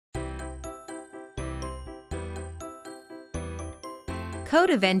Code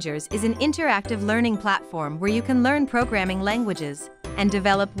Avengers is an interactive learning platform where you can learn programming languages and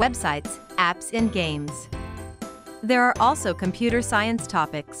develop websites, apps, and games. There are also computer science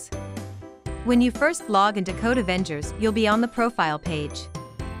topics. When you first log into Code Avengers, you'll be on the profile page.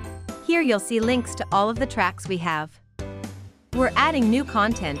 Here you'll see links to all of the tracks we have. We're adding new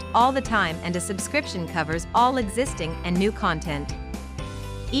content all the time, and a subscription covers all existing and new content.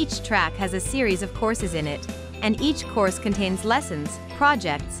 Each track has a series of courses in it, and each course contains lessons,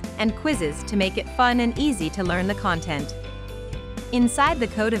 projects, and quizzes to make it fun and easy to learn the content. Inside the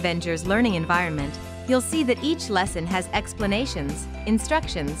Code Avengers learning environment, you'll see that each lesson has explanations,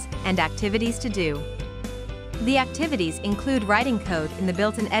 instructions, and activities to do. The activities include writing code in the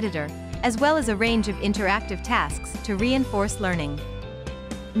built-in editor, as well as a range of interactive tasks to reinforce learning.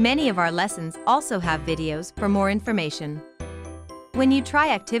 Many of our lessons also have videos for more information. When you try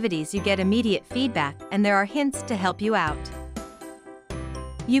activities, you get immediate feedback, and there are hints to help you out.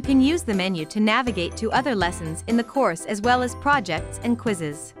 You can use the menu to navigate to other lessons in the course, as well as projects and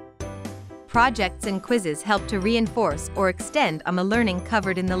quizzes. Projects and quizzes help to reinforce or extend on the learning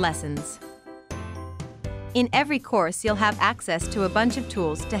covered in the lessons. In every course, you'll have access to a bunch of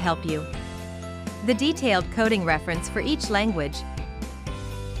tools to help you. The detailed coding reference for each language,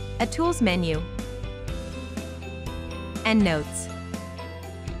 a tools menu, and notes.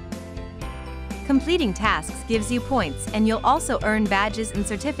 Completing tasks gives you points, and you'll also earn badges and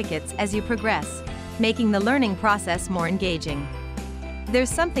certificates as you progress, making the learning process more engaging. There's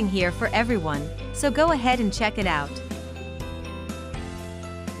something here for everyone, so go ahead and check it out.